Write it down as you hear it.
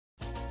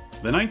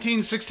The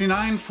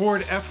 1969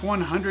 Ford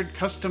F100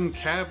 Custom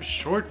Cab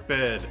Short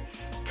Bed.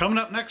 Coming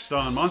up next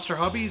on Monster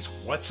Hobbies,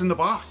 What's in the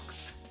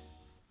Box?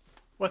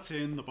 What's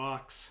in the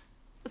box?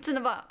 What's in the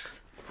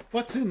box?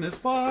 What's in this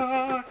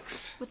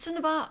box? What's in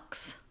the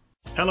box?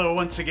 Hello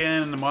once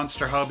again,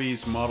 Monster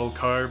Hobbies model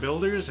car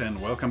builders,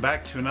 and welcome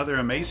back to another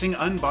amazing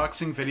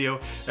unboxing video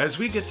as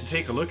we get to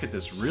take a look at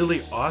this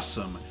really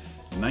awesome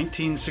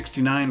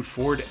 1969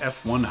 Ford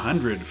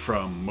F100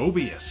 from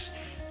Moebius.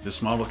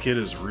 This model kit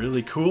is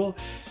really cool,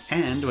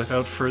 and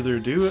without further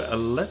ado,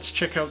 let's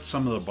check out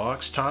some of the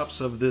box tops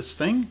of this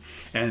thing,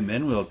 and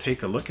then we'll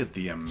take a look at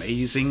the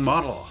amazing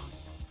model.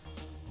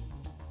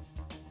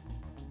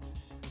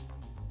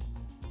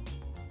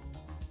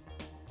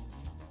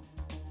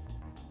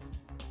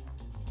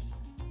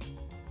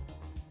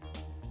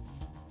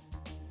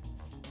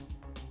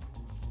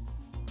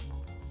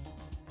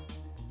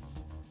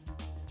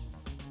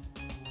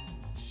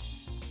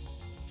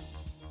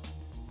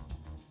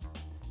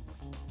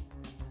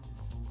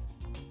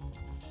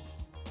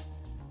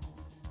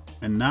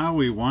 And now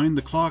we wind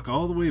the clock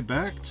all the way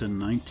back to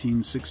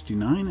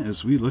 1969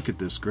 as we look at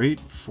this great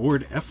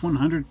Ford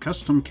F100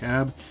 Custom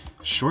Cab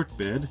Short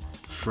Bed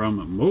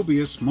from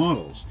Moebius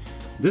Models.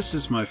 This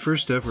is my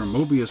first ever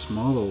Moebius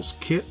Models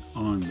kit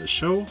on the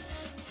show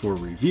for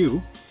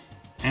review.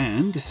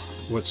 And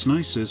what's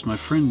nice is my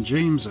friend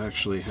James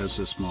actually has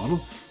this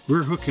model.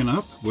 We're hooking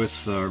up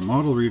with our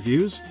model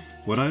reviews.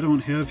 What I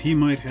don't have, he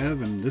might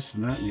have, and this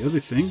and that and the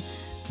other thing.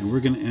 And we're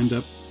going to end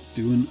up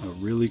doing a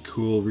really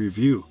cool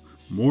review.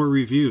 More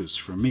reviews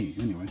from me,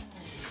 anyway.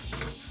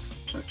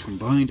 A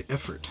combined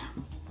effort.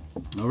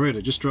 Alright,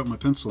 I just dropped my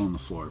pencil on the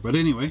floor. But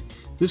anyway,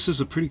 this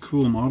is a pretty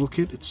cool model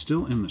kit. It's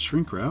still in the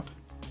shrink wrap,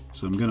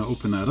 so I'm going to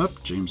open that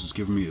up. James has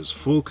given me his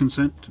full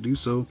consent to do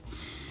so.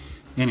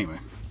 Anyway,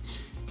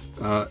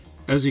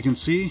 as you can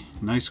see,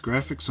 nice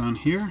graphics on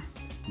here.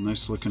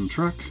 Nice looking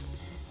truck.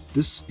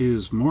 This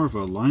is more of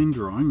a line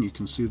drawing. You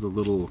can see the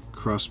little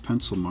cross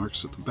pencil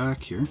marks at the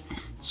back here.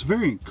 It's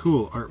very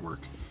cool artwork.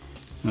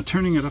 Now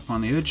turning it up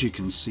on the edge, you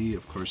can see,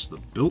 of course, the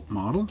built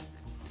model.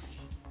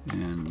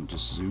 And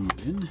just zoom it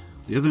in.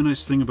 The other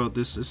nice thing about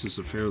this is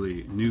a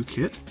fairly new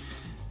kit.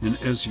 And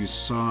as you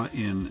saw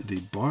in the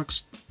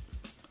box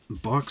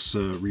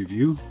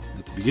review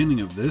at the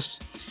beginning of this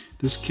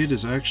kit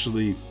is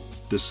actually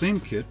the same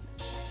kit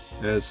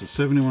as the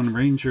 71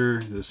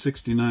 Ranger, the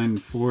 69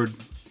 Ford,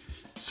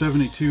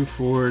 72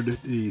 Ford,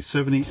 the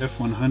 70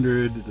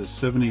 F100, the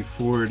 70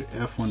 Ford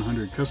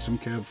F100 Custom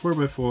Cab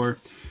 4x4,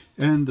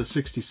 and the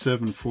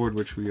 67 Ford,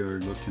 which we are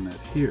looking at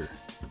here.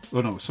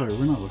 Oh no, sorry,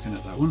 we're not looking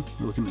at that one.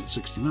 We're looking at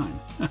 69.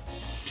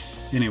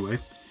 Anyway,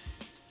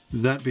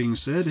 that being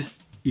said,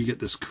 you get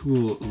this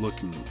cool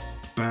looking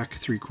back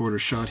 3/4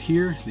 shot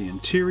here, the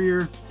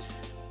interior,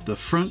 the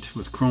front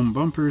with chrome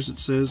bumpers, it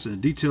says, a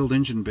detailed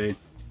engine bay.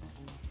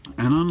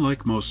 And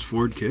unlike most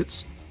Ford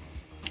kits,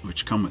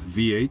 which come with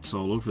V8s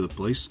all over the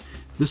place,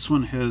 this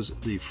one has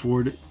the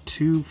Ford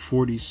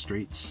 240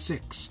 straight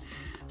 6.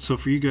 So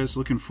for you guys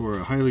looking for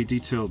a highly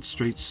detailed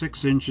straight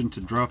 6 engine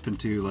to drop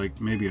into like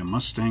maybe a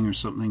Mustang or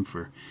something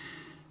for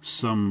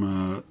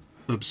some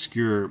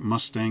obscure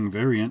Mustang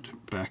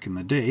variant back in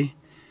the day,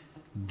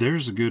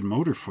 there's a good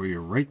motor for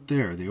you right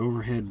there, the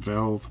overhead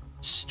valve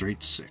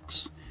straight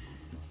 6.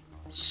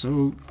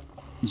 So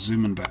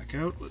zooming back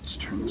out, let's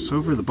turn this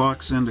over. The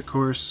box end, of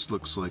course,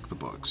 looks like the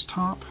box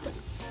top.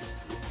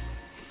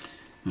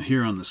 Now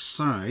here on the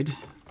side,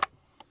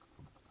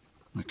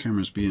 my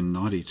camera's being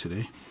naughty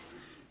today.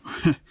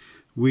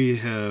 We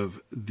have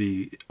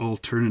the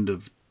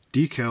alternative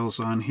decals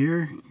on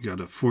here. You got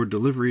a Ford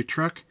delivery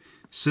truck,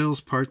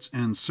 sales, parts,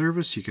 and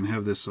service. You can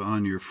have this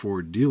on your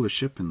Ford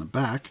dealership in the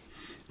back.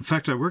 In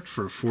fact, I worked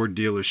for a Ford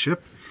dealership,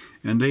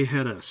 and they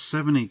had a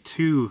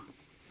 72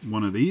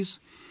 one of these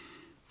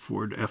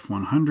Ford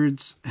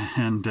F100s,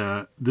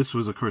 and this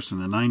was, of course,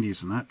 in the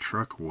 90s, and that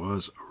truck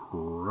was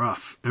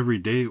rough. Every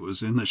day it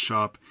was in the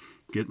shop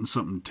getting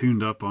something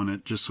tuned up on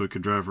it just so it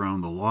could drive around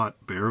the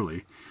lot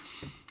barely.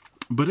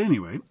 But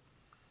anyway,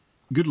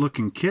 good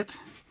looking kit,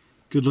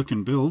 good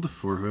looking build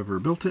for whoever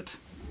built it.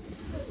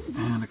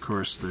 And of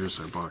course there's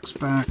our box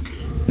back,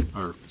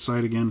 our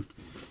side again.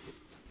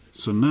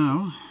 So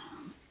now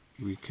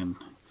we can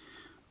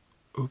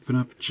open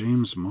up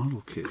James'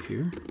 model kit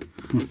here.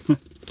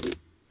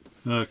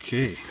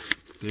 Okay,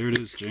 there it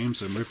is,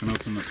 James. I'm ripping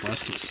open the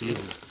plastic seal.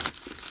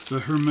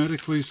 The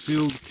hermetically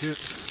sealed kit.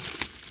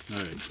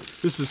 Alright,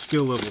 this is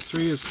skill level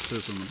 3 as it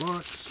says on the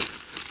box.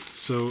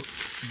 So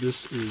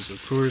this is,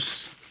 of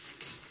course,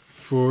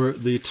 for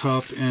the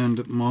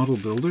top-end model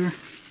builder.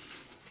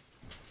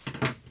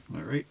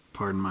 Alright,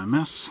 pardon my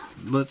mess.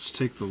 Let's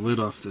take the lid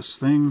off this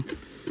thing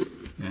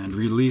and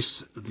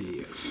release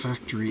the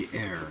factory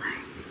air.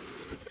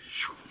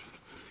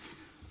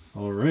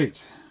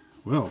 Alright,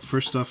 well,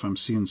 first off, I'm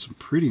seeing some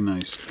pretty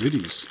nice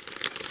goodies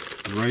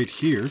right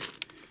here.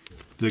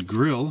 The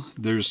grill,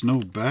 there's no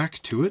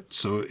back to it,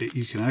 so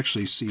you can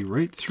actually see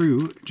right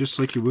through, just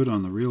like you would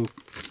on the real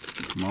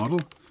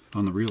model,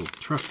 on the real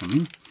truck, I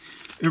mean.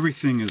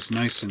 Everything is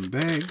nice in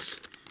bags,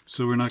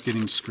 so we're not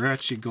getting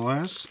scratchy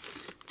glass.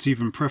 It's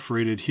even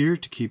perforated here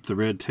to keep the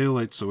red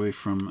taillights away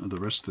from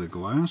the rest of the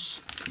glass.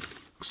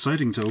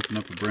 Exciting to open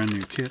up a brand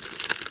new kit.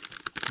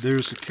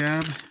 There's the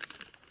cab,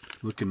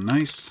 looking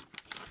nice.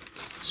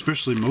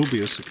 Especially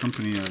Moebius, a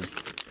company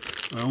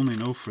I only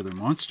know for their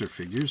monster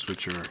figures,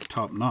 which are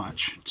top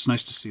notch. It's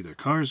nice to see their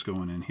cars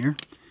going in here,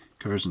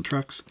 cars and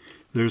trucks.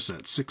 There's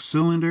that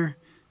 6-cylinder,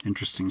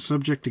 interesting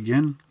subject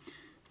again.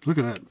 Look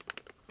at that,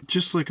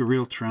 just like a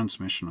real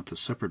transmission with a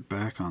separate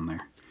back on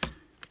there.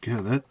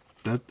 Yeah,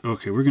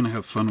 okay, we're gonna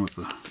have fun with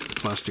the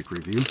plastic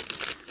review.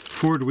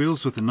 Ford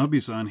wheels with the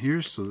nubbies on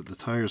here so that the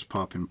tires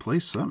pop in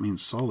place. So that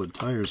means solid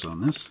tires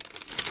on this.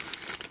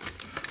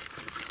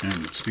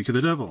 And speak of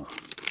the devil,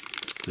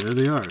 there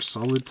they are,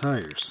 solid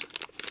tires.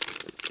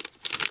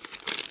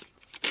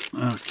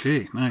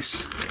 Okay,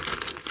 nice.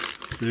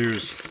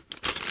 There's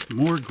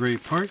more gray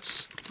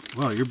parts.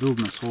 Wow, you're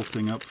building this whole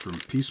thing up from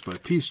piece by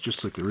piece,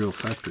 just like the real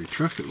factory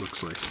truck, it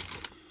looks like.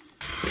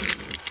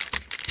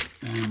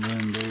 And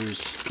then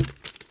there's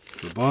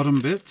the bottom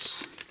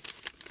bits.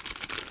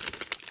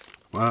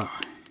 Wow,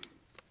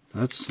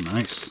 that's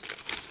nice.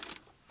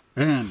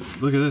 And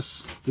look at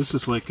this. This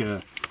is like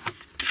a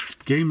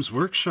Games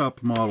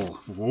Workshop model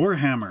of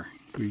Warhammer.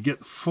 You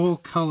get full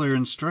color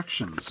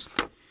instructions.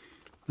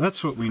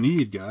 That's what we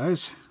need,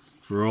 guys.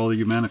 For all of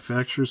you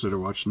manufacturers that are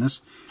watching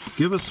this,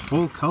 give us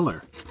full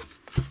color.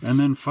 And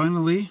then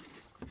finally,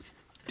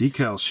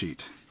 decal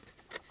sheet.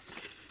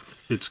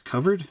 It's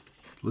covered.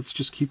 Let's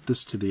just keep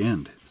this to the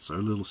end. It's our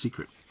little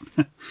secret.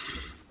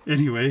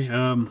 Anyway,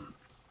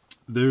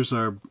 there's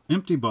our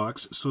empty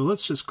box. So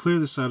let's just clear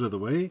this out of the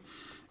way.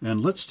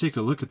 And let's take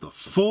a look at the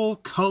full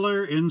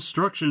color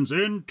instructions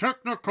in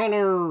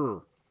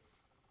Technicolor.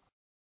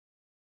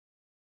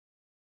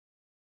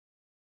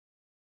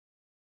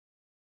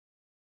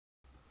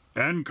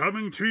 And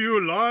coming to you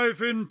live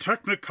in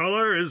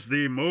Technicolor is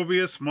the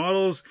Moebius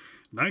Models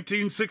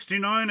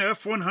 1969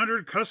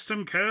 F100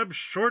 Custom Cab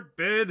Short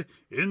Bed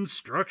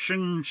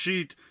Instruction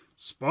Sheet,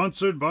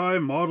 sponsored by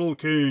Model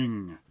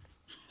King.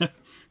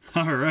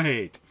 All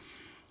right.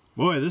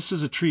 Boy, this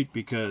is a treat,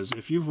 because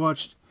if you've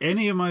watched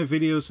any of my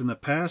videos in the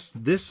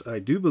past, this, I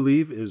do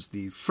believe, is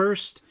the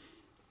first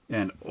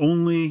and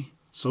only,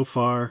 so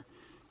far,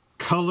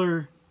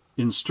 color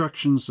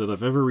instructions that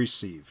I've ever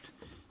received.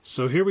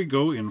 So here we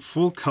go in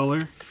full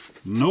color,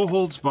 no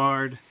holds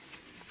barred,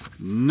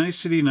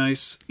 nicety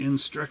nice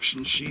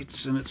instruction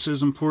sheets. And it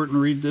says, important,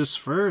 read this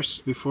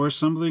first before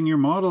assembling your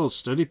models,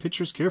 study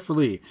pictures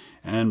carefully,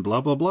 and blah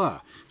blah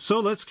blah. So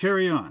let's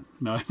carry on.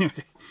 Now,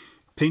 anyway,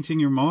 painting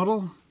your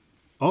model,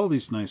 all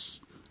these nice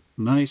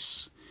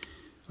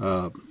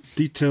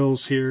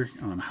details here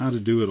on how to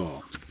do it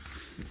all.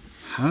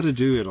 How to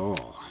do it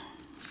all.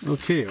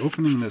 Okay,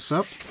 opening this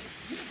up,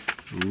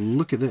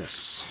 look at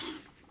this.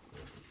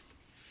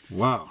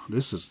 Wow,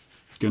 this is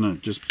gonna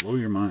just blow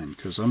your mind,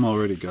 because I'm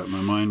already got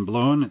my mind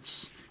blown.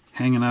 It's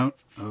hanging out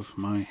of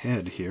my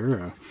head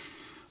here.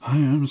 I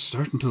am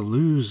starting to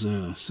lose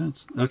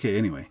sense. Okay,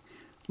 anyway,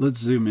 let's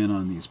zoom in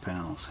on these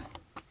panels.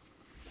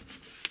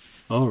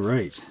 All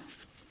right,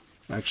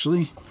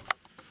 actually,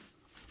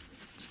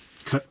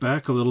 cut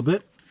back a little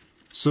bit.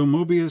 So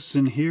Moebius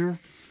in here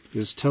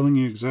is telling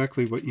you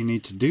exactly what you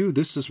need to do.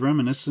 This is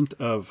reminiscent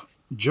of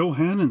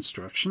Johann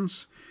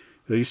instructions.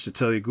 They used to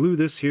tell you glue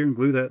this here and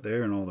glue that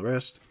there and all the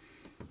rest.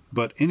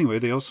 But anyway,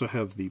 they also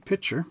have the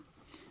picture.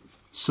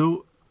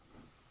 So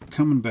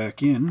coming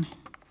back in,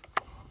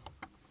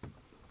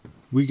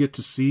 we get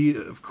to see,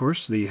 of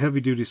course, the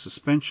heavy-duty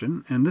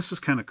suspension. And this is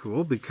kind of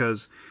cool,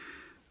 because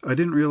I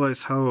didn't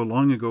realize how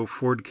long ago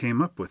Ford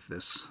came up with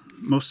this.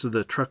 Most of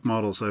the truck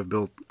models I've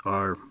built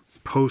are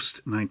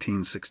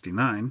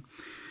post-1969.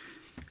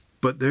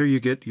 But there you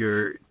get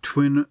your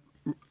twin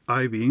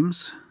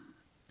I-beams,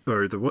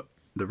 or the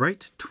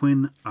right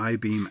twin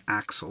I-beam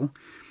axle.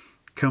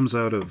 Comes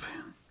out of,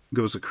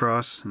 goes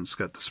across, and it's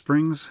got the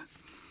springs.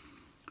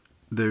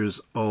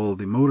 There's all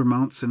the motor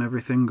mounts and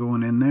everything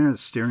going in there, the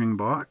steering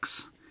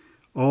box,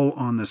 all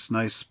on this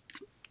nice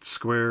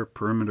square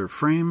perimeter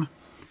frame.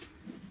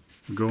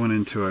 Going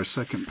into our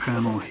second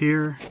panel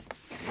here.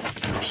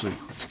 Actually,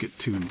 let's get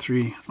 2 and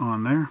 3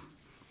 on there.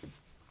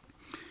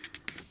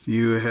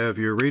 You have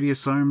your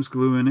radius arms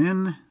gluing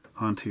in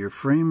onto your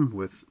frame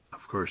with,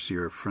 of course,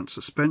 your front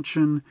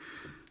suspension,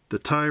 the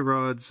tie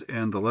rods,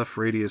 and the left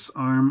radius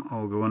arm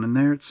all going in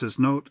there. It says,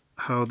 note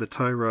how the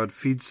tie rod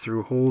feeds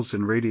through holes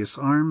in radius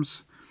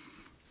arms,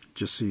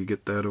 just so you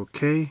get that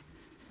okay.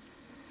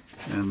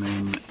 And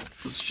then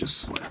let's just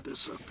slide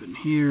this up in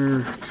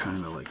here,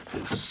 kind of like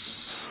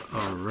this.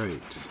 All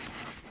right.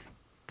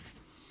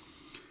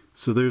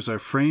 So there's our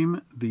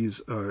frame.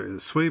 These are the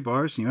sway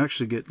bars, and you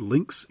actually get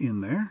links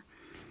in there.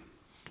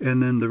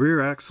 And then the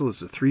rear axle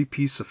is a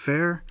 3-piece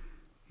affair.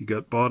 You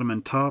got bottom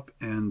and top,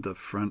 and the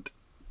front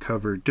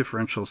cover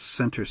differential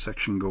center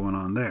section going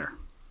on there.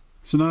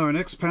 So now our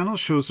next panel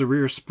shows the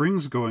rear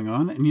springs going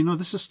on, and you know,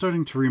 this is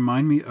starting to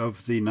remind me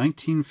of the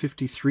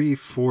 1953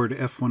 Ford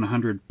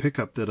F100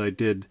 pickup that I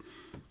did,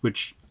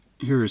 which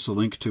here is a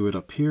link to it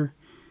up here.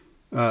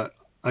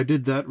 I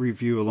did that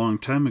review a long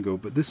time ago,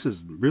 but this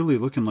is really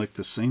looking like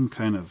the same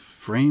kind of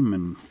frame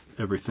and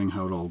everything,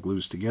 how it all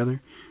glues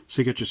together.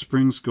 So you got your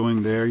springs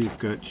going there, you've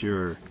got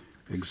your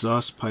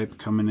exhaust pipe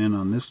coming in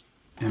on this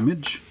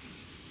image,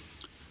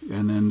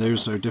 and then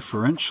there's our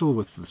differential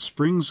with the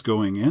springs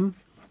going in,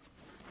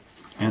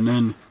 and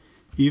then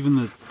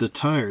even the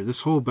tire,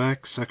 this whole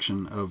back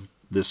section of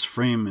this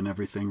frame and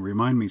everything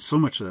remind me so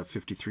much of that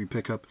 53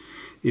 pickup.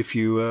 If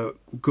you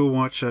go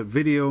watch that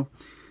video,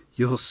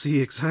 you'll see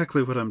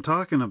exactly what I'm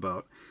talking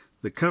about.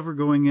 The cover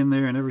going in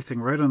there and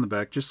everything right on the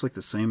back, just like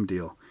the same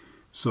deal.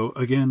 So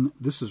again,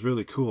 this is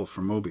really cool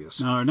for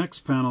Moebius. Now our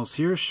next panels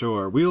here show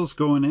our wheels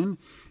going in,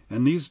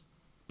 and these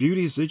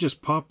beauties, they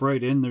just pop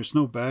right in. There's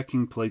no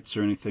backing plates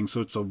or anything,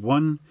 so it's a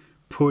one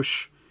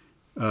push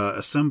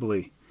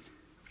assembly,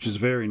 which is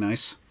very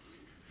nice.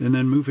 And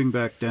then moving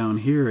back down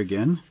here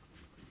again,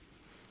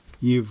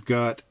 you've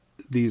got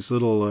these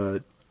little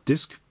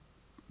disc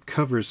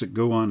covers that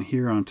go on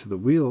here onto the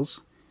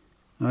wheels.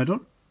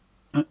 Now,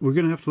 we're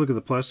going to have to look at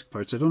the plastic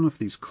parts. I don't know if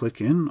these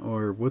click in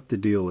or what the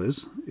deal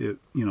is,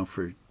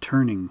 for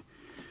turning,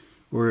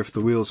 or if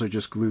the wheels are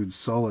just glued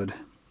solid.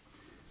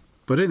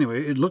 But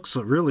anyway, it looks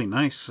really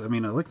nice. I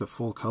mean, I like the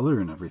full color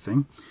and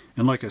everything.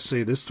 And like I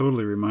say, this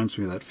totally reminds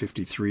me of that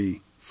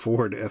 53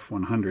 Ford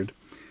F100.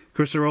 Of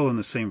course, they're all in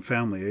the same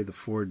family, the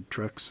Ford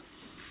trucks.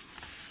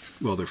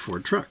 Well, they're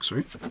Ford trucks,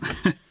 right?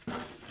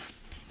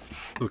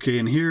 Okay,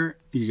 and here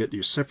you get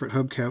your separate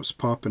hubcaps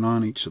popping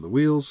on each of the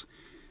wheels.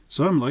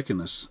 So I'm liking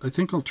this. I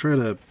think I'll try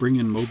to bring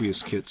in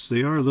Moebius kits.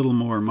 They are a little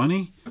more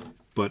money,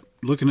 but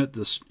looking at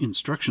the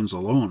instructions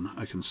alone,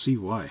 I can see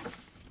why.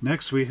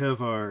 Next we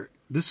have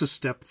this is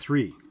step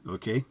 3,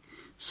 okay?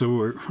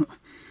 So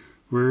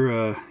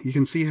you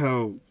can see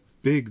how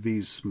big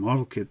these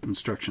model kit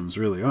instructions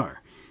really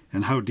are,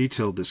 and how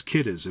detailed this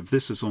kit is if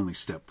this is only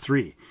step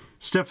 3.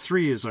 Step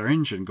 3 is our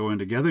engine going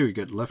together. We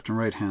get left and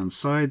right hand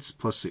sides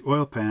plus the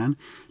oil pan.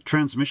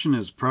 Transmission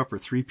is a proper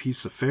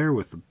 3-piece affair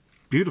with the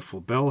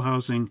beautiful bell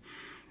housing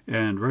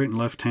and right and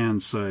left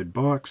hand side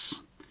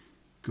box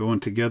going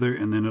together,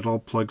 and then it all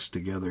plugs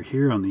together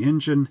here on the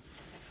engine.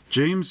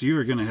 James, you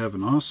are going to have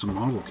an awesome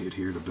model kit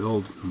here to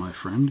build, my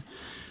friend.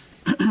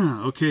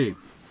 Okay,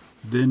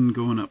 then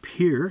going up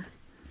here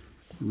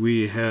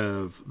we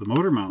have the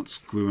motor mounts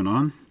gluing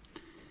on,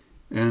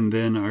 and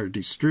then our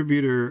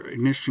distributor,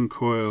 ignition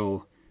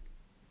coil,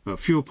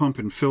 fuel pump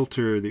and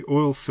filter, the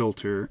oil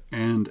filter,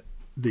 and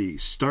the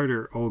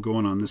starter all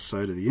going on this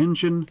side of the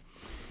engine.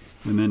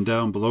 And then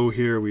down below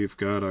here we've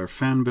got our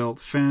fan belt,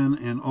 fan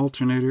and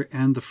alternator,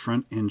 and the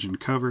front engine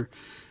cover,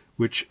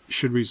 which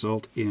should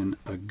result in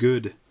a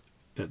good,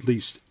 at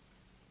least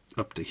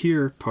up to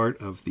here, part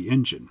of the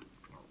engine.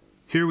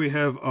 Here we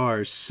have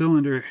our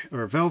cylinder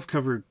or valve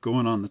cover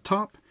going on the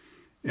top,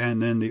 and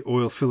then the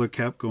oil filler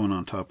cap going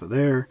on top of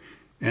there.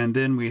 And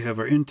then we have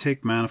our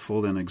intake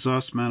manifold and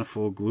exhaust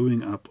manifold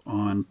gluing up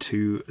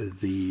onto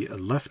the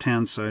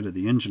left-hand side of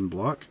the engine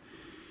block.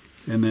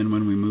 And then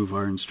when we move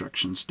our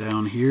instructions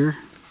down here,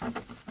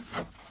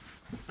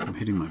 I'm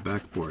hitting my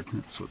backboard,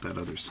 that's what that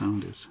other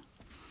sound is.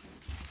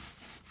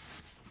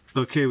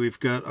 Okay, we've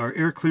got our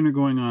air cleaner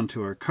going on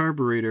to our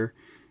carburetor,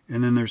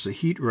 and then there's a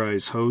heat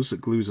rise hose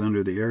that glues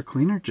under the air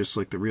cleaner, just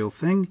like the real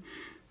thing,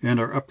 and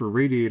our upper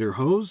radiator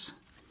hose.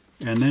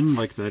 And then,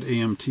 like that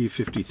AMT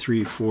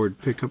 53 Ford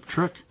pickup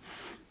truck,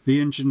 the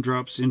engine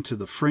drops into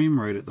the frame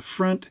right at the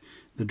front.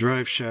 The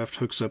drive shaft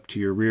hooks up to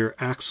your rear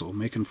axle,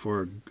 making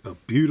for a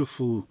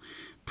beautiful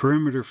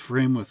perimeter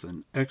frame with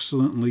an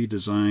excellently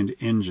designed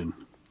engine.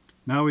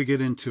 Now we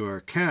get into our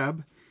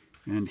cab,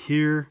 and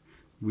here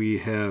we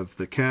have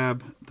the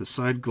cab, the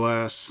side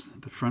glass,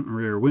 the front and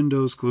rear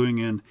windows gluing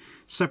in,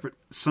 separate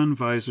sun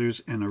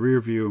visors, and a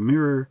rear view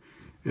mirror,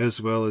 as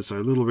well as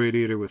our little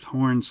radiator with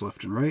horns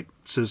left and right.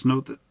 It says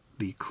note that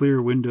the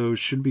clear windows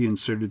should be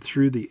inserted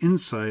through the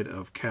inside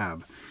of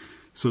cab.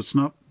 So it's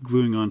not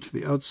gluing onto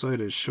the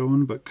outside as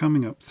shown, but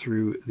coming up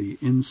through the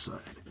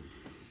inside.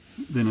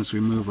 Then as we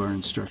move our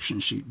instruction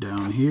sheet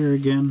down here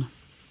again,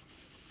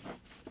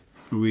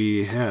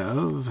 we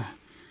have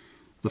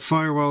the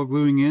firewall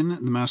gluing in,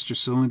 the master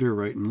cylinder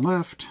right and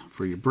left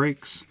for your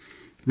brakes.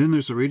 Then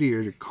there's a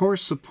radiator core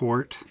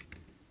support.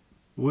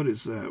 What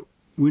is that?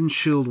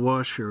 Windshield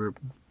washer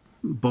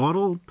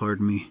bottle,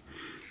 pardon me.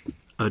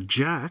 A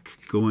jack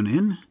going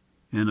in,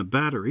 and a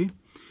battery.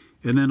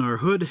 And then our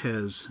hood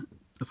has,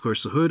 of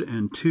course, the hood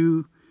and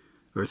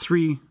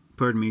three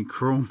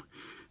chrome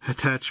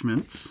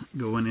attachments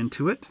going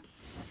into it.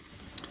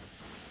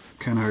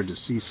 Kind of hard to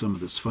see some of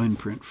this fine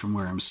print from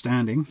where I'm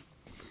standing.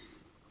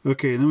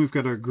 Okay, and then we've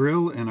got our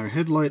grille and our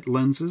headlight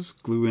lenses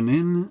gluing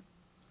in,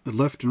 the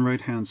left and right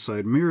hand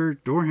side mirror.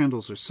 Door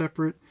handles are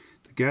separate,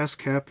 the gas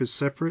cap is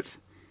separate,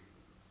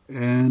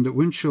 and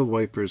windshield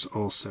wipers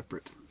all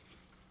separate.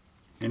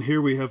 And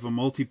here we have a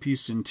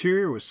multi-piece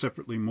interior with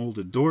separately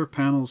molded door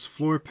panels,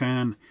 floor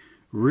pan,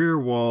 rear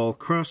wall,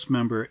 cross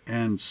member,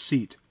 and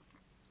seat.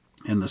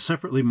 And the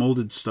separately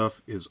molded stuff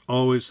is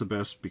always the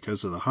best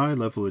because of the high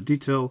level of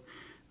detail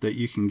that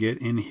you can get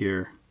in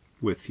here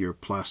with your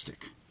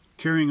plastic.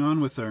 carrying on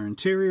with our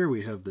interior,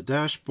 we have the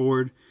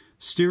dashboard,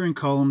 steering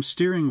column,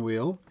 steering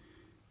wheel,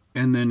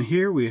 and then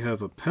here we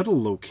have a pedal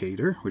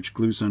locator, which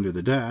glues under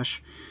the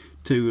dash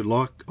to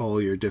lock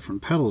all your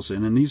different pedals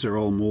in, and these are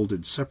all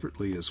molded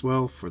separately as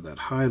well for that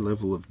high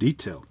level of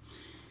detail.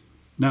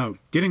 Now,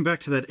 getting back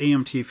to that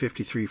AMT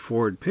 53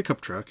 Ford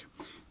pickup truck,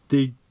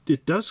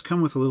 it does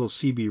come with a little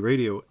CB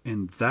radio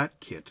in that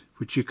kit,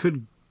 which you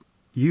could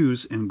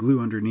use and glue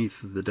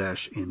underneath the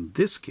dash in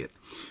this kit,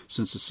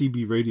 since the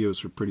CB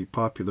radios were pretty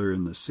popular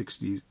in the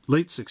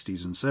late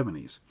 60s and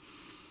 70s.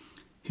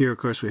 Here, of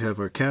course, we have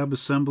our cab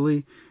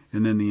assembly,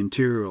 and then the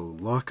interior will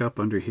lock up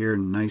under here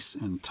nice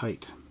and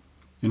tight.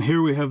 And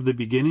here we have the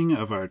beginning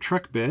of our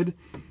truck bed,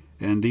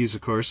 and these,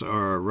 of course,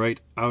 are our right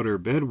outer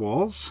bed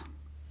walls.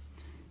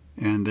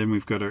 And then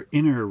we've got our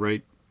inner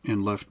right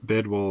and left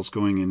bed walls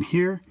going in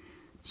here,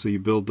 so you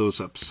build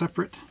those up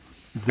separate.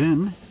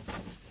 Then,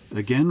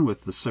 again,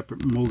 with the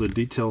separate molded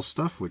detail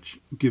stuff, which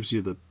gives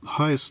you the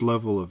highest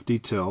level of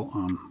detail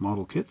on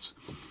model kits,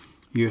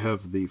 you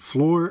have the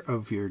floor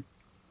of your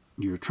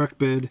truck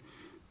bed,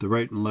 the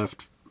right and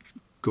left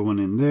going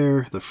in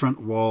there, the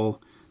front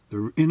wall,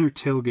 the inner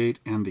tailgate,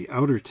 and the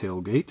outer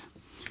tailgate.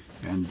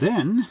 And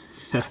then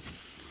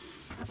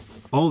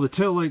all the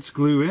tail lights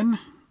glue in,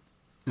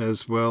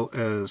 as well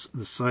as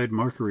the side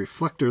marker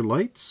reflector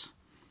lights.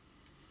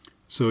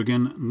 So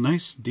again,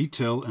 nice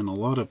detail and a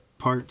lot of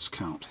parts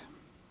count.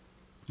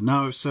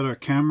 Now I've set our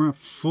camera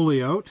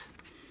fully out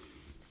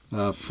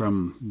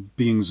from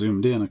being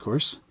zoomed in, of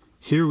course.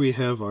 Here we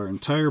have our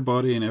entire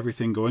body and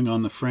everything going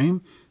on the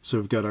frame. So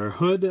we've got our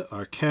hood,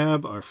 our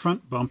cab, our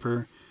front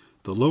bumper,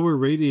 the lower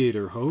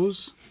radiator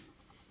hose,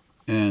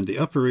 and the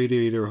upper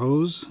radiator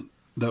hose.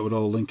 That would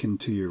all link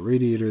into your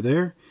radiator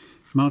there.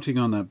 Mounting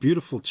on that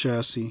beautiful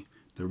chassis,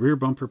 the rear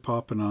bumper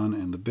popping on,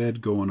 and the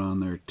bed going on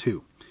there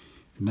too.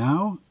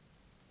 Now,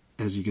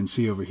 as you can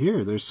see over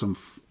here, there's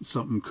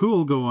something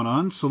cool going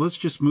on. So let's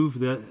just move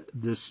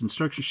this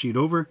instruction sheet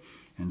over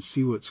and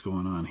see what's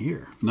going on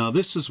here. Now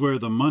this is where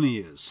the money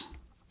is.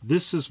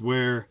 This is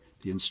where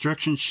the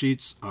instruction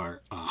sheets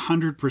are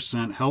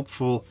 100%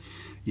 helpful.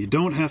 You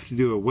don't have to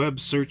do a web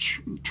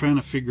search trying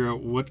to figure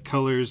out what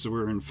colors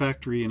were in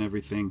factory and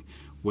everything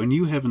when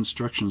you have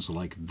instructions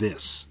like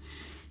this.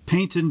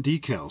 Paint and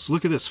decals.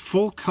 Look at this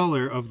full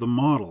color of the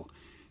model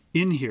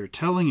in here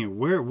telling you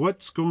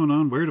what's going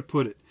on, where to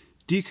put it.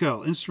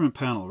 Decal, instrument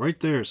panel, right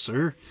there,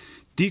 sir.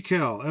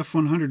 Decal,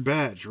 F100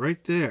 badge,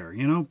 right there.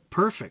 You know,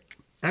 perfect.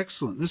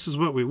 Excellent. This is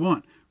what we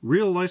want.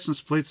 Real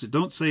license plates that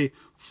don't say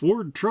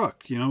Ford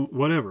truck, you know,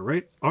 whatever,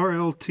 right?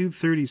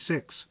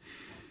 RL236.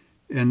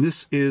 And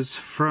this is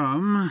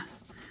from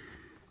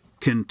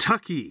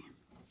Kentucky.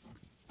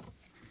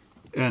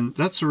 And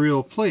that's a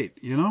real plate,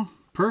 you know?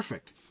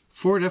 Perfect.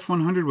 Ford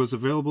F100 was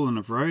available in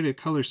a variety of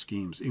color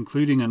schemes,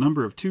 including a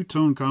number of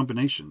two-tone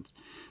combinations.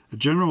 A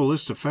general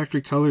list of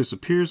factory colors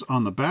appears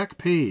on the back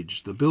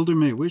page. The builder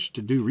may wish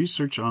to do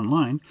research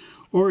online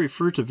or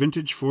refer to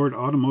vintage Ford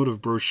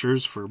automotive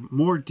brochures for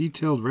more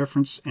detailed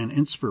reference and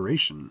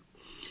inspiration.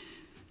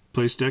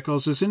 Place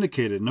decals as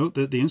indicated. Note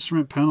that the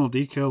instrument panel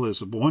decal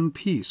is one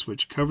piece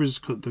which covers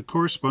the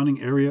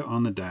corresponding area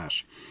on the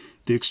dash.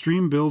 The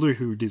extreme builder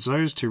who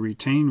desires to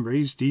retain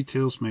raised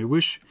details may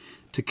wish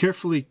to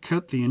carefully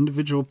cut the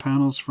individual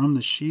panels from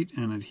the sheet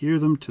and adhere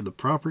them to the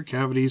proper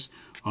cavities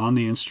on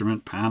the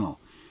instrument panel.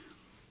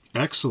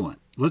 Excellent.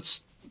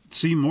 Let's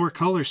see more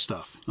color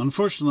stuff.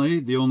 Unfortunately,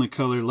 the only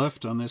color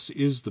left on this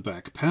is the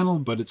back panel,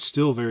 but it's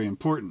still very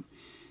important.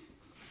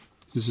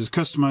 This is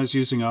customized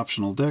using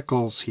optional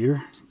decals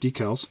here,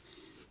 decals.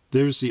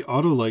 There's the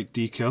Autolite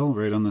decal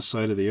right on the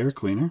side of the air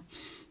cleaner.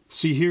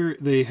 See here,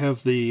 they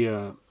have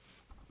the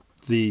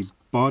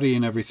body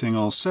and everything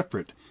all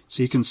separate,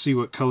 so you can see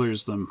what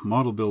colors the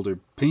model builder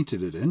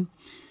painted it in.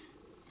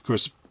 Of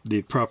course,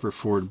 the proper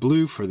Ford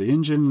blue for the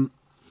engine,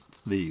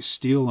 the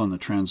steel on the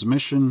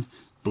transmission,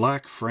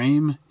 black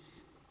frame,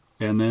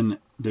 and then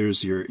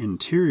there's your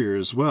interior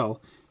as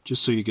well,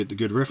 just so you get the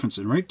good reference.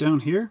 And right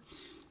down here,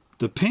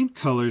 the paint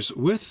colors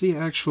with the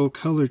actual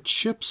color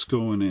chips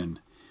going in.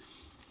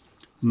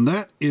 And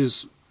that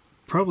is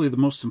probably the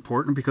most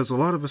important, because a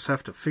lot of us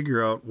have to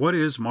figure out what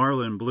is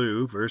Marlin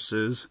blue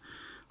versus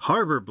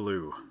Harbor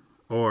blue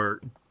or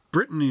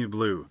Brittany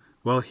blue.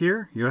 Well,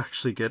 here you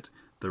actually get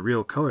the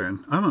real color,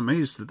 and I'm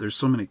amazed that there's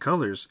so many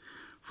colors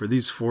for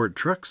these Ford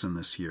trucks in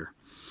this year.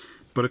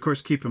 But of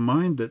course, keep in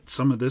mind that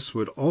some of this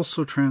would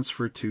also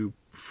transfer to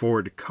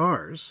Ford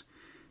cars.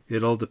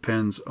 It all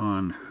depends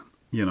on,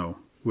 you know,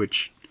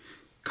 which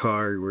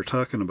car we're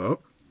talking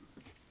about.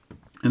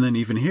 And then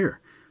even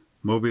here,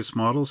 Moebius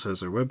Models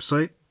has their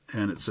website,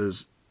 and it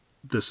says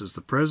this is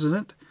the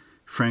president,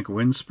 Frank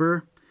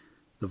Winspur.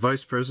 The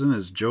vice president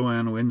is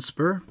Joanne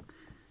Winspur.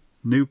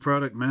 New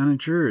product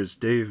manager is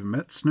Dave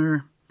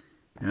Metzner,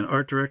 and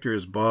art director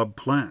is Bob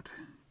Plant.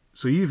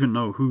 So you even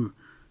know who,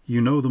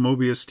 you know, the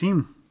Moebius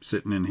team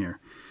sitting in here.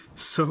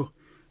 So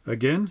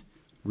again,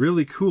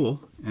 Really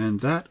cool, and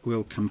that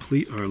will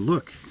complete our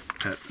look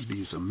at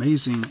these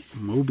amazing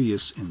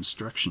Moebius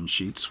instruction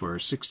sheets for our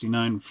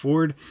 69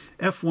 Ford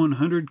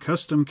F100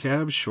 Custom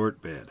Cab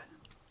Short Bed.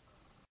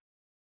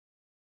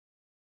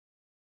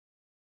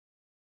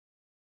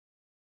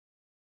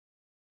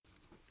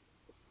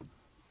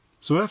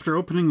 So after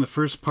opening the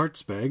first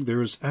parts bag,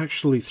 there is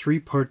actually 3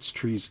 parts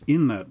trees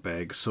in that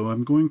bag, so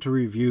I'm going to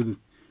review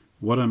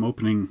what I'm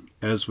opening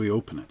as we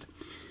open it.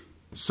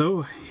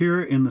 So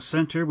here in the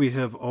center we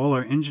have all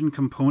our engine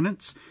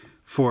components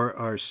for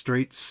our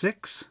straight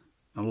 6.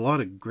 A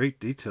lot of great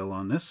detail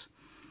on this.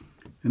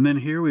 And then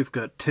here we've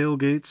got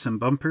tailgates and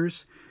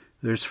bumpers.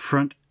 There's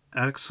front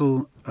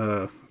axle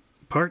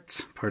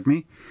parts, pardon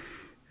me.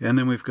 And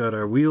then we've got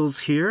our wheels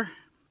here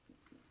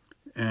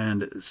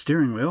and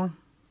steering wheel.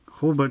 A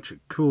whole bunch of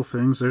cool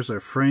things. There's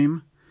our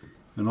frame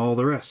and all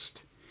the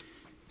rest.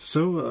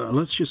 So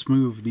let's just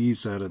move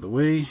these out of the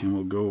way and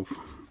we'll go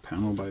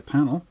panel by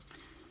panel.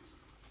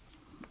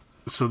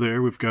 So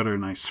there we've got our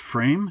nice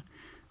frame,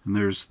 and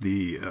there's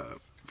the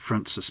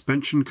front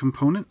suspension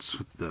components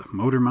with the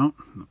motor mount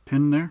and the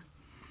pin there,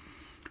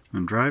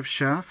 and drive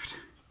shaft.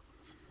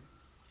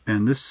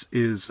 And this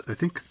is, I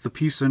think, the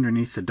piece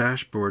underneath the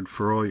dashboard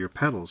for all your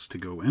pedals to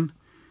go in.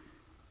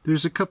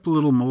 There's a couple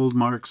little mold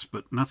marks,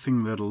 but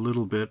nothing that a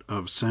little bit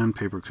of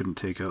sandpaper couldn't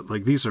take out.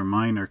 Like, these are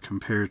minor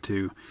compared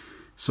to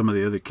some of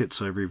the other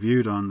kits I've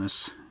reviewed on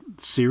this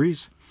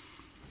series.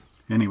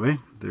 Anyway,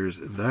 there's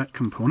that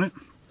component.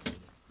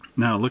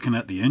 Now, looking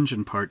at the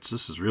engine parts,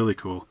 this is really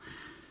cool.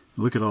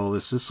 Look at all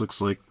this. This looks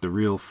like the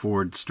real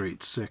Ford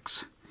straight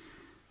 6.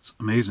 It's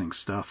amazing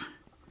stuff.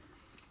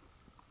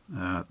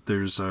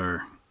 There's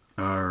our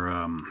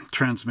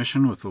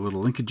transmission with the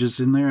little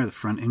linkages in there, the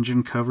front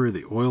engine cover,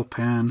 the oil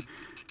pan,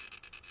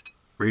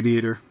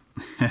 radiator,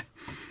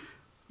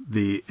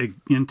 the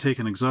intake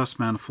and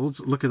exhaust manifolds.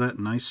 Look at that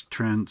nice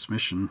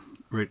transmission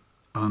right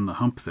on the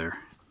hump there.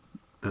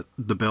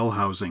 The bell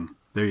housing.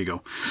 There you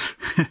go.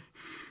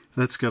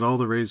 That's got all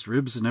the raised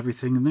ribs and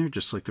everything in there,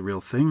 just like the real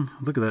thing.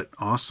 Look at that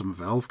awesome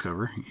valve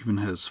cover. It even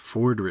has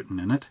Ford written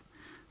in it.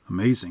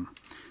 Amazing.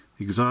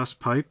 Exhaust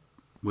pipe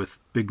with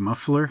big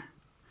muffler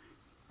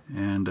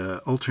and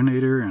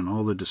alternator and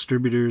all the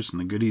distributors and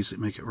the goodies that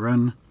make it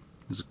run.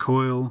 There's a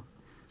coil,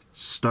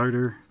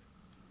 starter,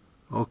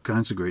 all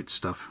kinds of great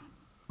stuff.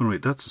 Oh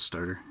wait, that's a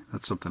starter.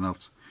 That's something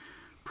else.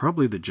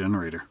 Probably the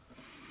generator.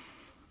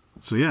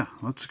 So yeah,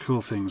 lots of cool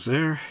things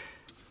there.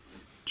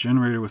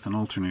 Generator with an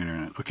alternator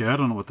in it. Okay, I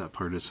don't know what that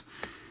part is.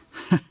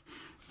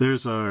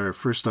 There's our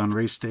first on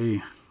race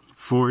day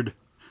Ford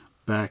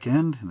back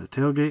end and the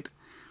tailgate.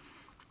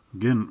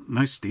 Again,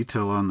 nice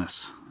detail on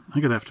this.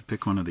 I'm gonna have to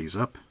pick one of these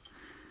up.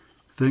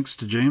 Thanks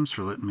to James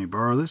for letting me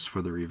borrow this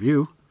for the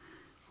review.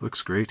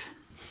 Looks great.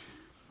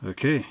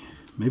 Okay,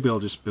 maybe I'll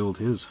just build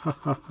his. Ha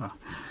ha ha.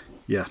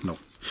 Yeah, no.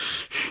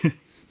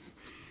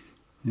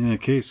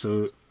 Okay,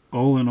 so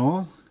all in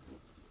all,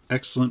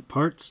 excellent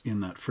parts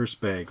in that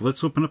first bag.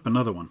 Let's open up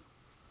another one.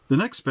 The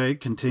next bag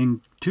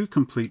contained 2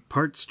 complete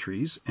parts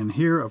trees, and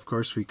here of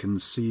course we can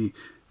see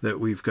that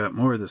we've got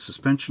more of the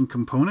suspension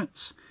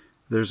components.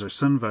 There's our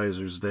sun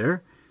visors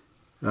there.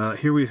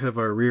 Here we have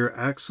our rear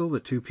axle, the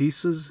 2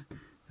 pieces,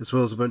 as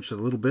well as a bunch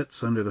of little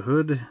bits under the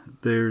hood.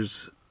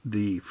 There's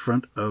the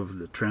front of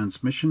the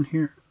transmission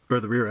here, or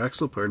the rear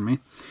axle, pardon me,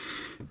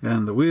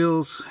 and the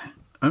wheels.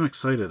 I'm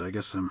excited. I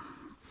guess I'm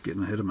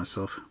getting ahead of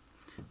myself.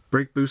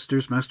 Brake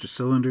boosters, master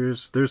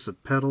cylinders. There's the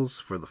pedals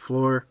for the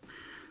floor.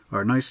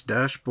 Our nice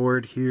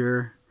dashboard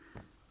here.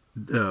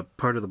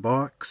 Part of the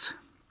box.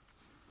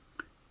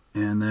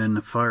 And then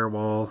a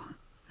firewall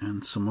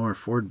and some more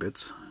Ford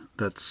bits.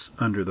 That's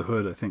under the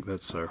hood. I think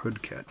that's our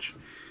hood catch.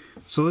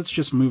 So let's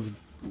just move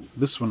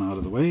this one out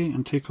of the way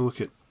and take a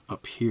look at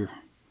up here.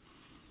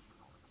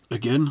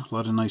 Again, a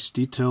lot of nice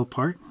detail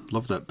part.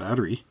 Love that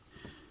battery.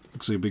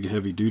 Looks like a big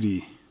heavy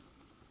duty.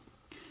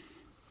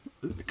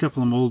 A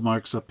couple of mold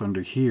marks up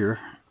under here.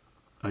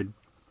 I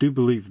do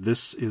believe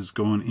this is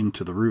going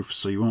into the roof,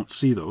 so you won't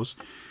see those.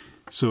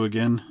 So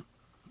again,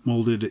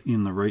 molded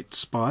in the right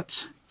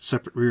spots.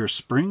 Separate rear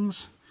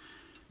springs.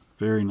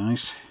 Very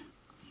nice.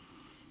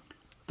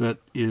 That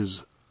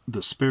is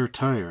the spare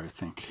tire, I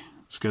think.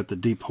 It's got the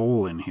deep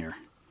hole in here.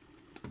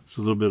 It's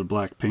a little bit of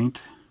black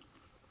paint.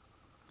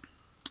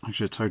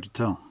 Actually, it's hard to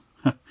tell.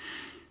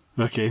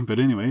 Okay, but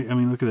anyway, I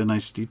mean, look at the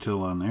nice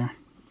detail on there.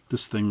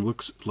 This thing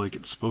looks like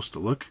it's supposed to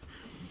look.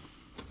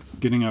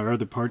 Getting our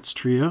other parts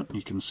tree out,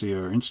 you can see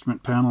our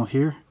instrument panel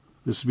here.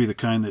 This would be the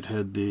kind that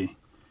had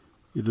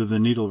either the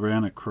needle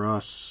ran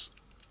across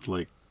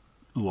like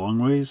a long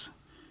ways,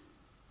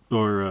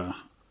 or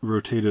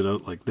rotated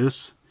out like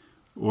this,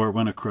 or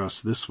went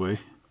across this way,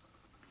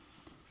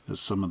 as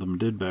some of them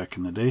did back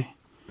in the day.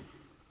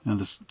 And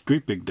this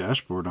great big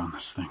dashboard on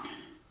this thing.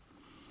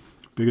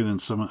 Bigger than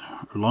or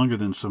longer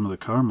than some of the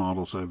car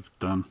models I've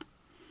done.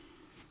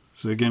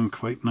 So again,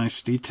 quite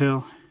nice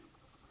detail.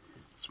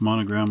 It's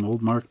monogram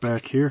mold mark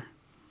back here.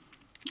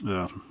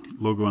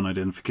 Logo and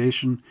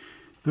identification.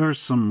 There are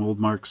some mold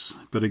marks,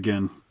 but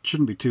again,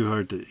 shouldn't be too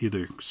hard to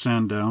either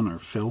sand down or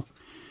fill.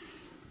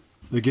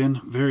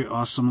 Again, very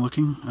awesome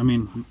looking. I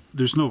mean,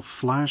 there's no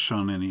flash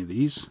on any of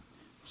these,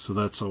 so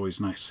that's always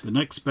nice. The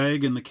next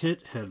bag in the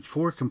kit had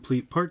 4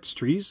 complete parts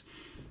trees,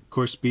 of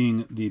course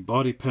being the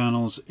body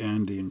panels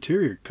and the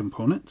interior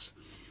components.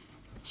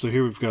 So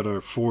here we've got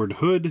our Ford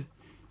hood,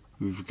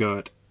 we've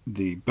got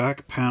the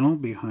back panel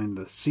behind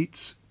the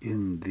seats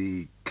in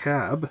the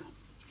cab,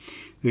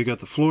 we've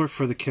got the floor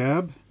for the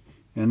cab,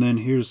 and then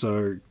here's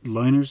our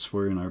liners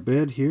for in our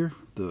bed here,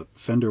 the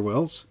fender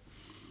wells,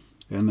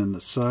 and then the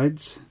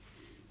sides,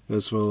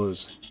 as well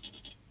as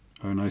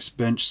our nice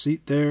bench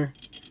seat there,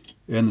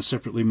 and the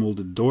separately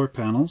molded door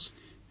panels.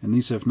 And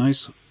these have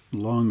nice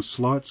long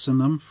slots in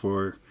them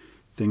for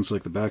things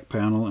like the back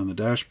panel and the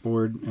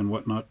dashboard and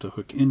whatnot to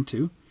hook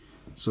into.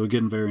 So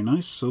again, very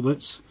nice. So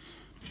let's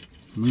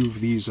move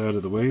these out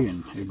of the way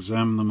and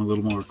examine them a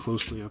little more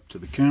closely up to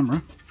the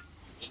camera.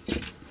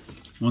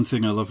 One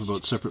thing I love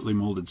about separately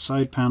molded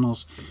side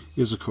panels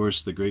is, of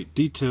course, the great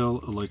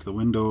detail, like the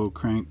window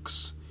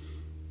cranks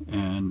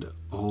and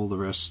all the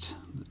rest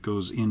that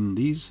goes in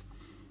these.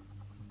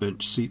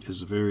 Bench seat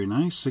is very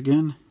nice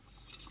again.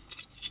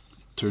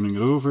 Turning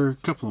it over, a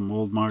couple of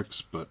mold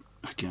marks, but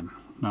again,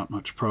 not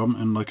much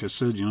problem. And like I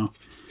said, you know,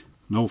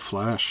 no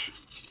flash.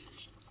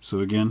 So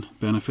again,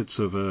 benefits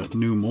of a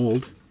new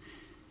mold.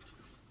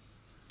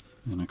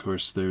 And of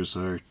course there's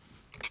our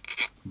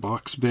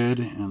box bed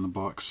and the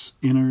box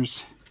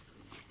inners.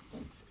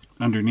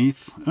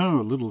 Underneath, oh,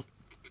 a little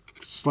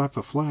slap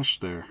of flash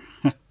there.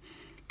 A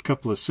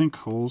couple of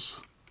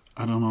sinkholes.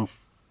 I don't know if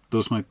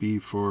those might be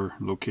for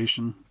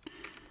location,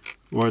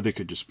 or they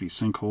could just be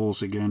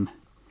sinkholes again.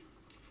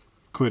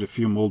 Quite a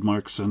few mold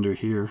marks under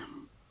here,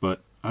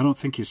 but I don't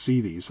think you see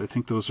these. I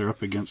think those are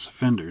up against the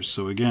fenders,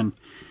 so again,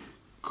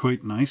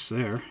 quite nice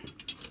there.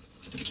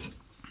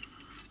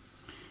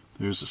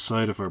 There's the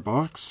side of our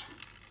box.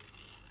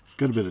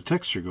 Got a bit of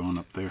texture going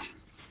up there.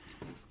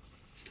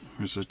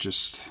 Or is that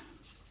just...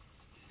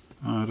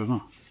 I don't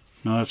know.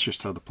 No, that's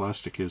just how the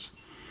plastic is.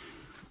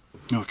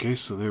 Okay,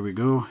 so there we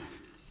go.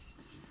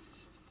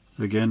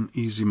 Again,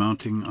 easy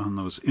mounting on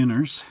those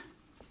inners.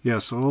 Yeah,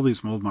 so all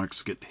these mold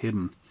marks get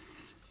hidden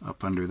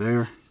up under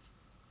there.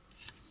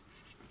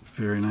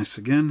 Very nice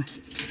again.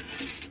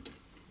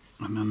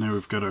 And then there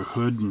we've got our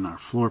hood and our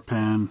floor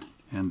pan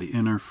and the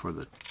inner for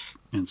the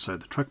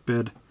inside the truck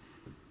bed.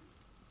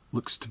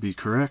 Looks to be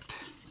correct.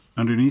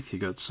 Underneath you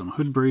got some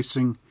hood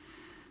bracing,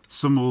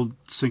 some old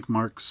sink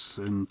marks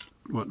and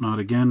whatnot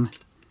again.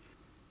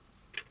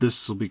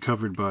 This will be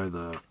covered by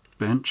the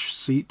bench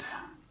seat,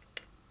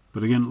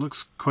 but again, it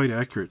looks quite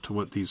accurate to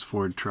what these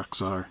Ford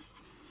trucks are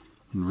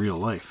in real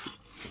life.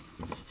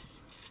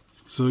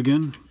 So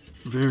again,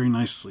 very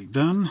nicely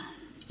done.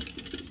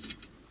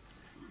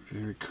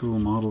 Very cool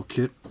model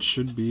kit.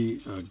 Should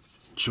be a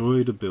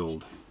joy to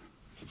build.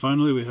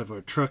 Finally, we have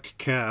our truck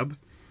cab,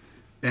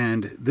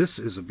 and this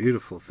is a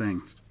beautiful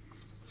thing.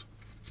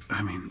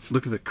 I mean,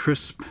 look at the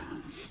crisp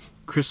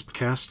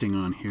casting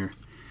on here.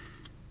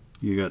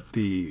 You got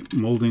the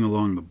molding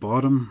along the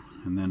bottom,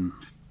 and then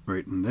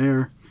right in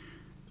there,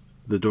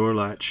 the door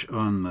latch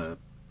on the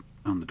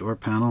door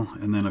panel,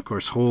 and then of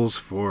course holes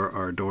for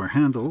our door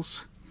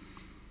handles.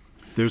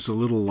 There's a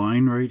little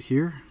line right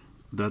here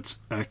that's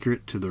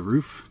accurate to the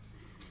roof.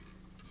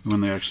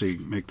 When they actually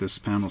make this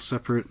panel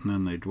separate, and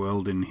then they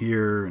weld in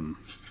here and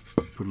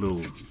put a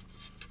little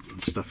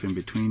stuff in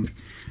between.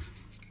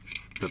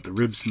 Got the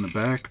ribs in the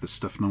back, the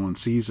stuff no one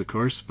sees, of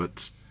course, but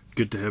it's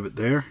good to have it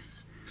there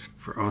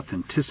for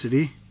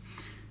authenticity.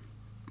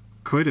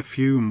 Quite a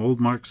few mold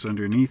marks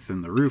underneath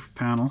in the roof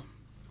panel,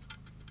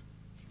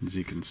 as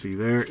you can see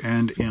there,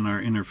 and in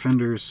our inner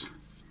fenders.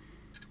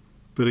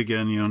 But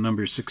again, you know,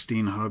 number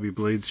 16 Hobby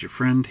Blade's your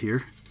friend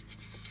here.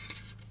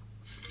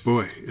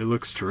 Boy, it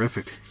looks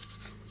terrific.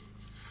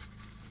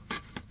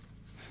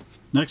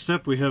 Next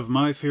up, we have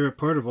my favorite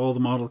part of all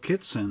the model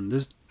kits, and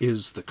this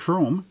is the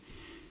chrome.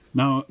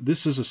 Now,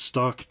 this is a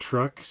stock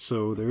truck,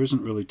 so there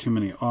isn't really too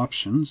many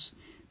options,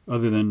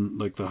 other than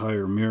like the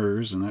higher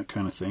mirrors and that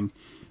kind of thing.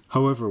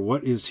 However,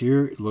 what is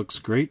here, it looks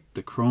great.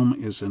 The chrome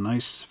is a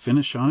nice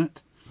finish on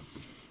it.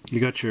 You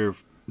got your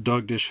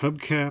dog dish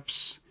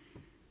hubcaps,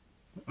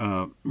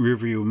 rear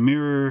view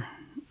mirror,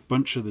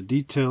 bunch of the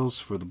details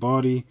for the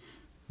body,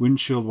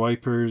 windshield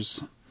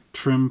wipers,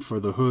 trim for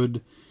the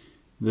hood.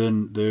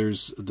 Then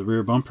there's the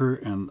rear bumper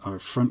and our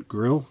front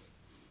grille,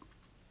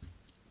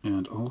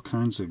 and all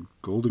kinds of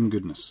golden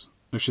goodness.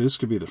 Actually, this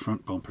could be the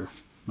front bumper.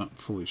 Not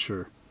fully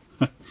sure.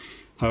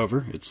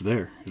 However, it's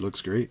there. It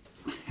looks great.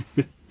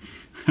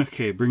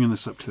 Okay, bringing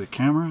this up to the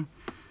camera.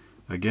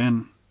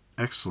 Again,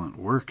 excellent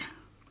work.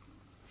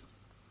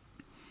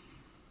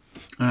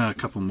 A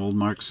couple mold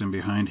marks in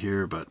behind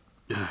here, but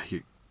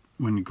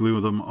when you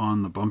glue them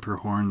on the bumper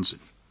horns,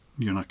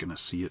 you're not going to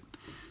see it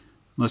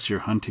unless you're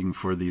hunting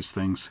for these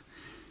things.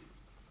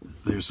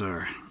 There's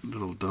our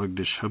little dog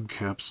dish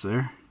hubcaps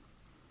there.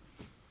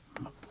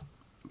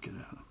 Get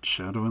a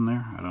shadow in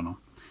there, I don't know.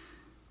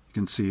 You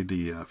can see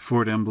the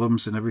Ford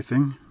emblems and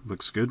everything.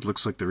 Looks good,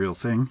 looks like the real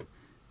thing.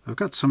 I've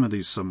got some of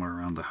these somewhere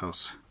around the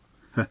house.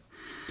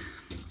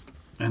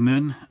 And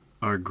then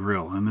our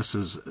grill, and this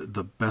is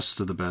the best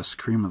of the best,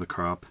 cream of the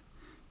crop.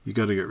 You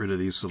got to get rid of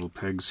these little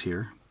pegs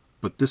here,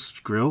 but this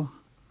grill,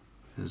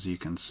 as you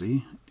can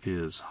see,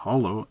 is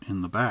hollow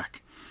in the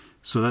back.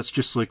 So that's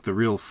just like the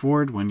real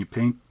Ford. When you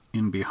paint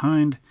in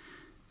behind,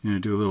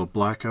 do a little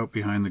blackout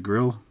behind the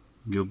grill,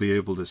 you'll be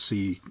able to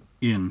see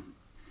in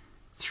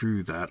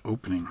through that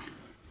opening.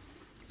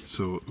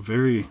 So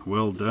very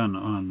well done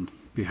on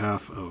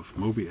behalf of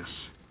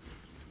Moebius.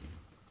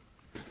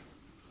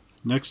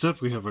 Next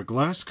up we have our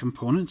glass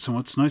components, and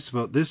what's nice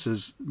about this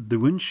is the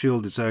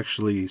windshield is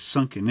actually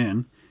sunken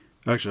in.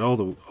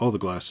 Actually all the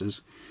glass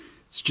is.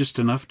 It's just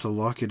enough to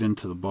lock it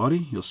into the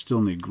body. You'll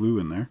still need glue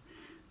in there.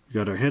 We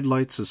got our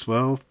headlights as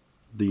well,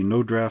 the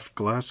no draft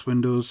glass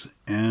windows,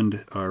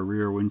 and our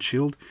rear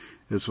windshield,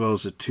 as well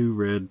as the 2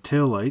 red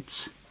tail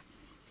lights.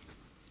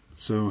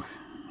 So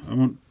I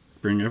won't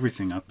bring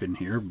everything up in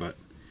here, but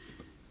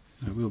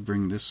I will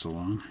bring this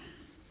along.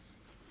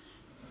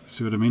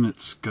 See what I mean?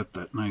 It's got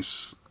that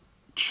nice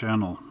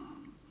channel,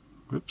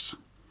 whoops,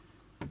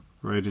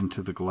 right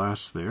into the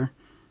glass there,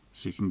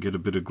 so you can get a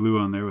bit of glue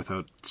on there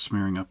without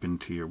smearing up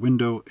into your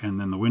window, and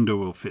then the window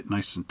will fit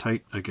nice and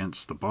tight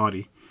against the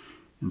body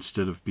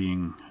instead of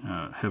being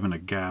having a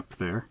gap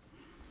there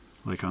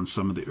like on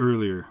some of the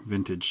earlier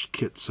vintage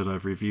kits that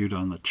I've reviewed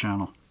on the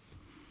channel.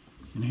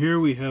 And here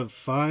we have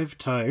 5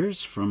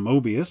 tires from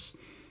Moebius,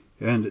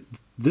 and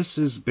this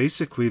is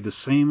basically the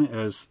same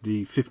as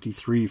the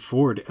 53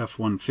 Ford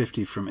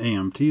F150 from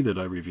AMT that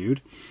I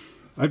reviewed.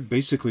 I'd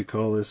basically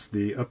call this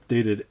the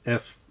updated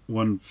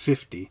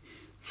F150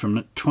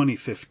 from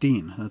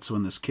 2015. That's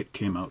when this kit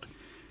came out.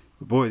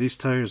 But boy, these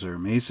tires are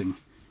amazing.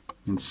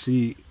 You can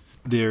see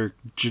they're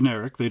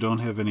generic. They don't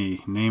have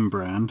any name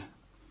brand,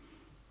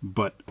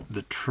 but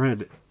the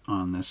tread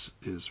on this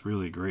is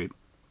really great.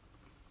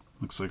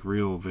 Looks like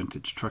real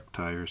vintage truck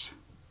tires.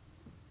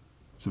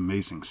 It's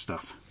amazing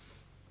stuff.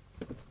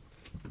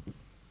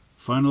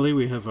 Finally,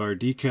 we have our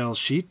decal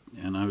sheet,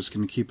 and I was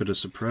going to keep it a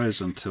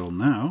surprise until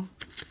now.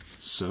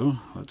 So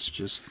let's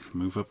just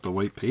move up the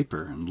white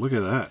paper, and look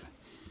at that.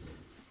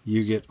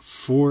 You get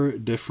 4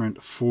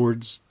 different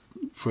Fords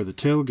for the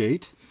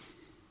tailgate,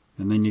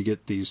 and then you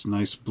get these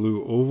nice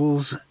blue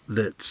ovals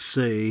that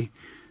say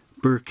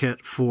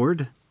Burkett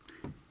Ford.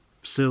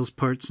 Sales,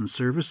 parts, and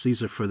service,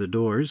 these are for the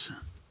doors.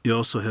 You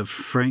also have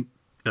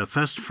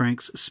Fast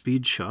Frank's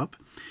Speed Shop,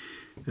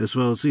 as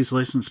well as these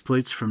license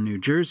plates from New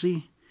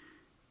Jersey,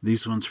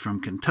 these ones from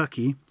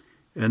Kentucky,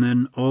 and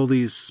then all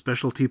these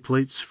specialty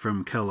plates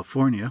from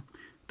California,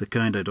 the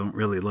kind I don't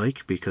really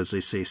like because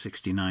they say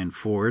 69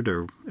 Ford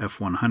or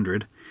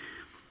F100.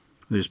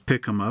 There's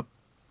Pick 'em Up,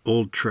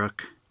 Old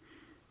Truck,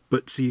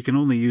 but see, you can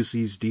only use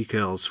these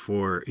decals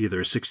for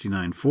either a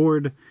 69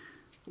 Ford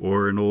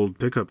or an old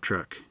pickup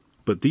truck.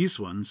 But these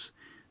ones,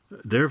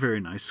 they're very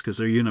nice because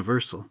they're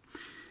universal.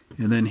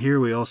 And then here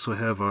we also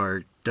have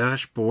our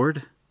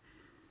dashboard,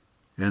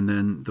 and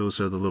then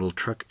those are the little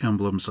truck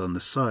emblems on the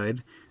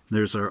side.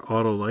 There's our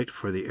auto light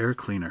for the air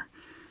cleaner.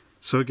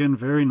 So again,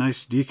 very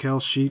nice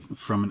decal sheet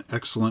from an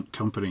excellent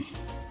company.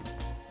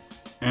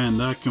 And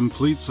that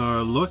completes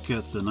our look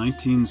at the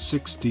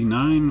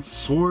 1969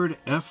 Ford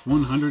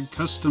F100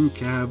 Custom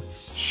Cab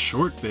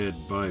Short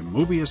Bed by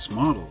Moebius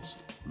Models,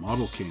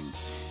 Model King.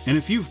 And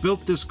if you've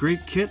built this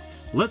great kit,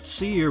 let's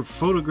see your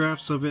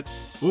photographs of it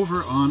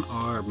over on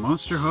our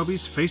Monster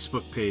Hobbies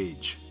Facebook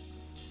page.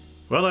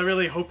 Well, I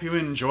really hope you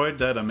enjoyed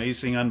that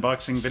amazing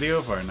unboxing video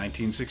of our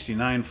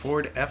 1969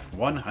 Ford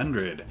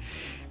F100.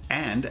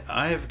 And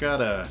I've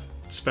got a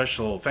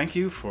special thank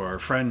you for our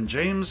friend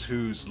James,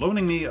 who's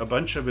loaning me a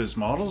bunch of his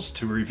models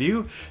to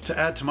review to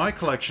add to my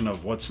collection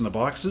of what's in the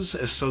boxes,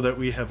 so that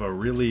we have a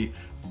really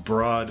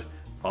broad,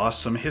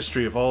 awesome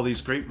history of all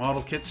these great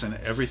model kits and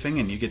everything,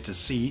 and you get to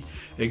see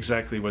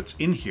exactly what's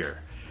in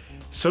here.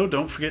 So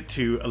don't forget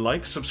to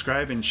like,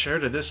 subscribe, and share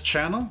to this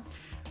channel.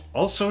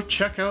 Also,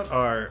 check out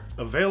our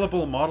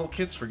available model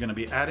kits. We're going to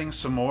be adding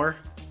some more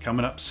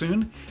coming up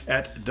soon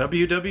at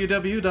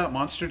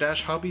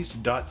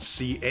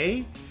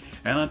www.monster-hobbies.ca.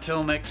 And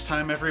until next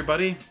time,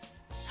 everybody,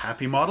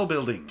 happy model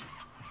building!